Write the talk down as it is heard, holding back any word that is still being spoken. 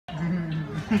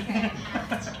You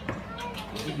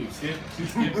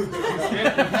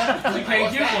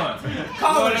can't get one.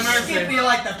 Call it Skippy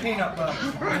like the peanut butter.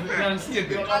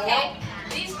 Okay,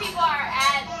 these people are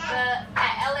at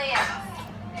LAX,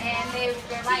 and they're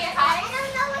like cops.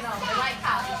 No, they're like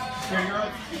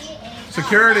cops.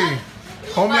 Security.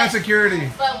 Homeland Security.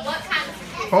 But what kind of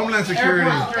security? Homeland Security.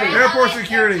 Airport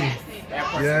Security.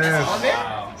 Yes.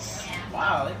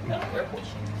 Wow.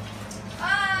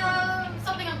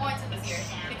 Something I'm going to this year.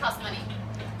 It costs money.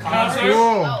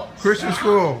 School. Christian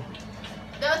school.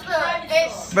 Those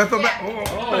Bethel.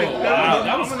 Wow,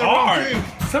 that was hard.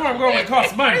 Somewhere I'm going to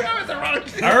cost money.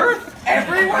 Earth?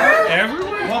 Everywhere?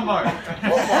 Everywhere? Walmart.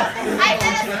 I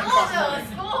said a school though, a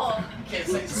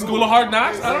school. School of Hard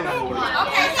Knocks? I don't know.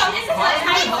 Okay, so this is what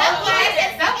type of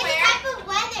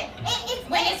weather.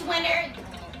 When it's winter,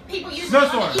 people usually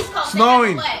Snowstorm. on the East Coast.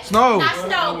 Snowing. Snow. Not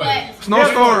snow, but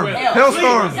Snowstorm.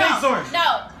 Hailstorm.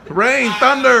 no. Rain.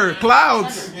 Thunder.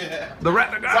 Clouds. The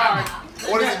rat. Sorry.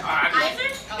 What is it?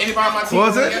 Anybody on my team What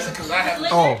was wanna it? guess it? 'Cause I have.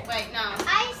 Oh. Wait, no.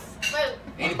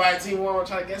 Anybody on team want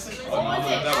to try to guess it? What was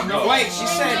it? No, wait, she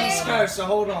said East Coast, so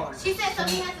hold on. She said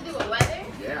something has to do with weather?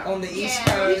 Yeah. On the East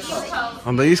Yeah, Coast. East Coast.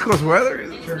 On the East Coast weather? You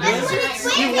want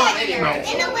anyway.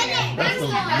 In the winter.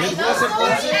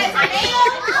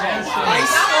 Ice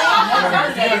storm?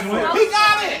 He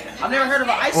got it. I've never heard of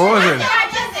an ice What storm. was it?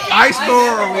 Ice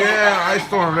storm. Yeah, ice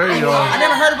storm. There you go. I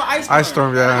never heard of an ice storm. Ice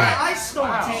storm. Yeah. Ice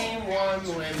storm. Team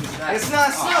one wins. It's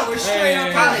not snow. We're straight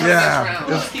up college. Yeah.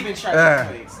 Who's keeping track Yeah.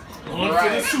 of things? On to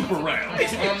the super round.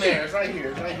 It's on there. It's right here.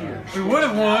 It's right here. We would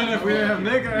have won if we didn't have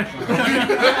nigga.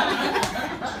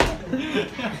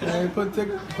 Put Nick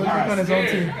on his own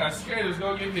team. Got scared. Let's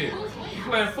go get hit. You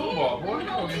playing football, boy. You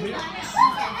gonna get hit.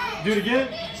 Do it again?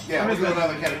 Yeah, we'll do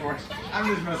another category. I'm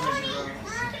just messing with you, bro.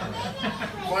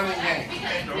 Fun and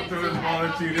game. Don't throw this ball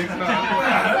at you. This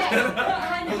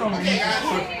Okay,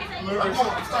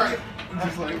 guys. Start.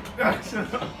 Just like,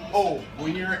 Oh,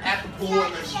 when you're at the pool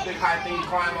and there's this big high thing you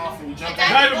climb off and you jump down.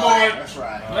 Diving board. That's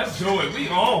right. Let's do it. We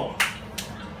on.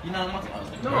 You know what?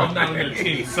 No, I'm not on the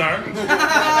team, sir.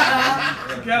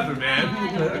 Together, man.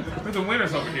 We're the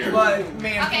winners over here. But,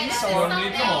 man, Okay, this is Come on,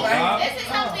 something. Bob. This is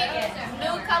something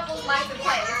new couples like to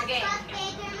play. It's a game.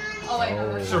 Oh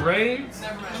wait. Charades?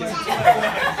 Never mind.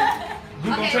 You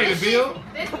gonna trade the bill?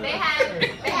 They have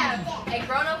a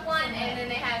grown-up one and then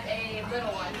they have a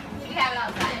little one. We have it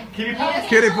outside. Kiddie pool?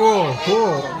 Kiddie pool.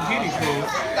 Pool. Kiddie pool.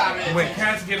 When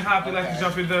cats get hot, they like to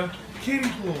jump in the kiddie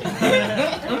pool.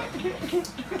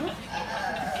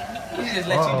 We just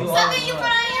let you do all Something you put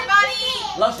on your body.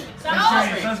 Lotion.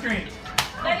 Sunscreen.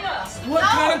 What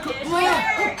kind of...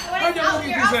 How y'all look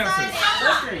at these answers?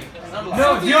 Sunscreen. No,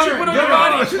 you put on your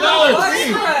body. She's not on our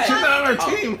team. She's not on our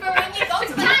team. For when you go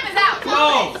to time is out.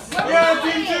 Close. Yeah,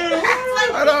 team two.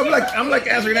 I know, I'm like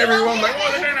answering everyone. Like,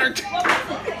 oh, they're in our team.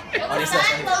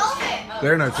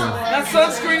 They're in our team. That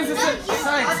sunscreen's a...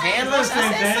 Suntan lotion. I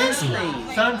said sunscreen.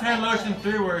 Suntan lotion,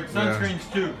 3 words. Sunscreen's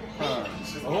 2.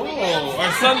 Oh,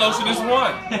 our sun lotion is 1.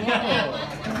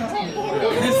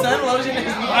 Sun lotion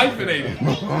is Hyphenated.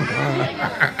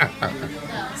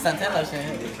 Suntan lotion.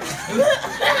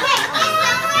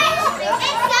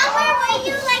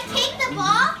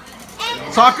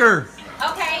 Soccer.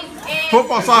 Okay. And,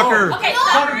 Football, soccer. okay.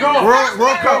 Soccer goal. World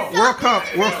Cup.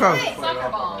 Soccer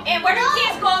ball. And where do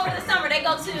kids go over the summer? They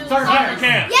go to Soccer Soccer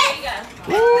camp. There you go.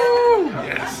 Woo.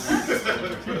 Yes.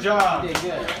 Good job. Yeah,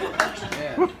 good.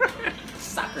 Yeah.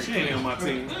 Soccer. She ain't on my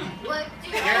team. What do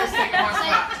you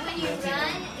have when you run?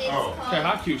 It's Look called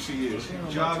how cute she is.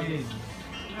 Jogging.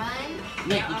 run.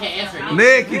 Nick, you can't answer it.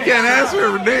 Nick, you can't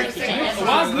answer, Nick.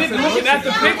 Why is Nick looking at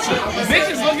the picture? Nick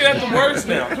is looking at the words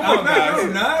now. Come on,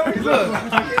 guys.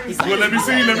 Well, let me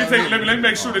see. Let me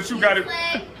make sure that you got it.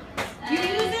 Play You use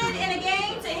it in a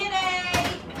game to hit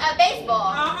a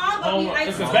baseball. but we like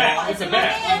It's a bat. It's a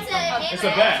bat. It's a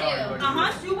bat.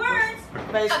 Two words.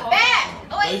 A bat.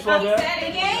 Oh wait. Baseball He bat. said it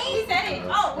again. He said it.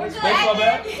 Oh, where's your Baseball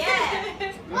bat.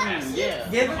 Yeah.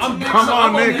 Yeah. Come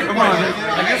on, Nick. Come on, Nick.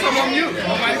 I guess I'm on mute.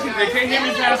 They can't hear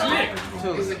me past Nick.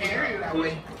 It's an area that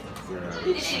way.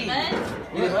 Did it mud?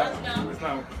 What? No. It's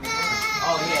not.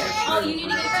 Oh, yeah. Oh, you need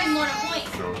to get 2 more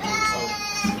points.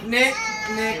 Nick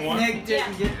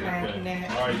didn't get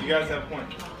that. All right, you guys have a point.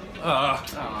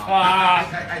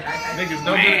 Niggas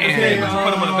don't get it. But you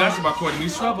put them on the basketball court and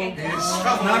he's trouble.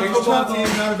 Not a football team,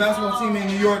 not a basketball team in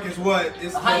New York is what?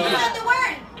 It's You got the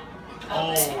word.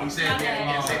 Oh, he said that. He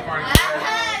didn't say part of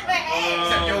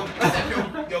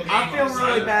I feel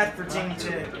really bad for Team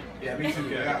 2. Yeah, me too.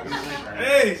 Yeah.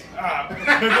 Hey, stop.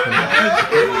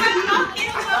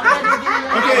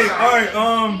 Okay, all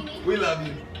right. we love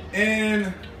you.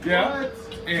 And Yeah.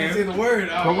 Can't say the word.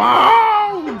 Come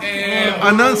on. And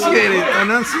Enunciate it.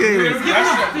 Enunciate it. All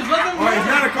right, it's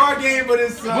not a card game, but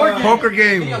it's Poker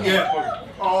game. Yeah.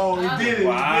 Oh, he did it.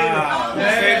 wow.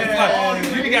 He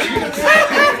did it. You got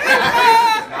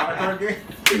Not a card game.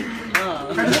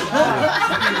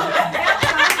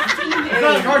 It's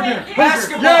not a card game.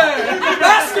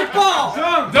 Basketball!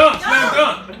 dunk, slam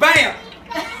dunk. Bam!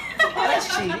 That's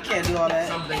cheap. You can't do all that.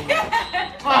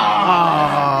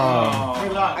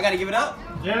 Oh. I gotta give it up.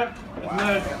 Yep.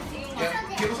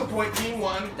 Yeah, give us a point, team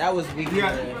one. That was weak.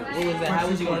 Yeah. What was that? How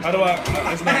was you going? How do I?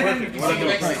 It's not working. What do I do?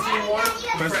 Next to team one.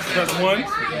 Press one.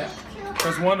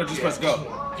 Press one or just press go.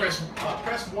 Press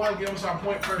one, give us our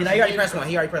point first. You know, you already pressed one.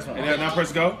 He already pressed one. And then now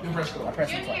press go. Then press go. I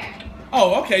pressed one twice.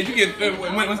 Oh, okay. You get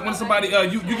when somebody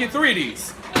you get 3 of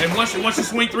these, and once you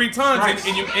swing 3 times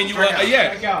and you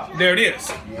yeah, there it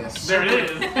is. Yes. There it is.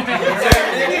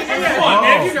 Come on,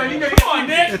 Nick. Come on,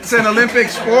 Nick. It's an Olympic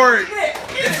sport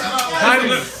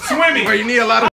Swimming. where you need a lot of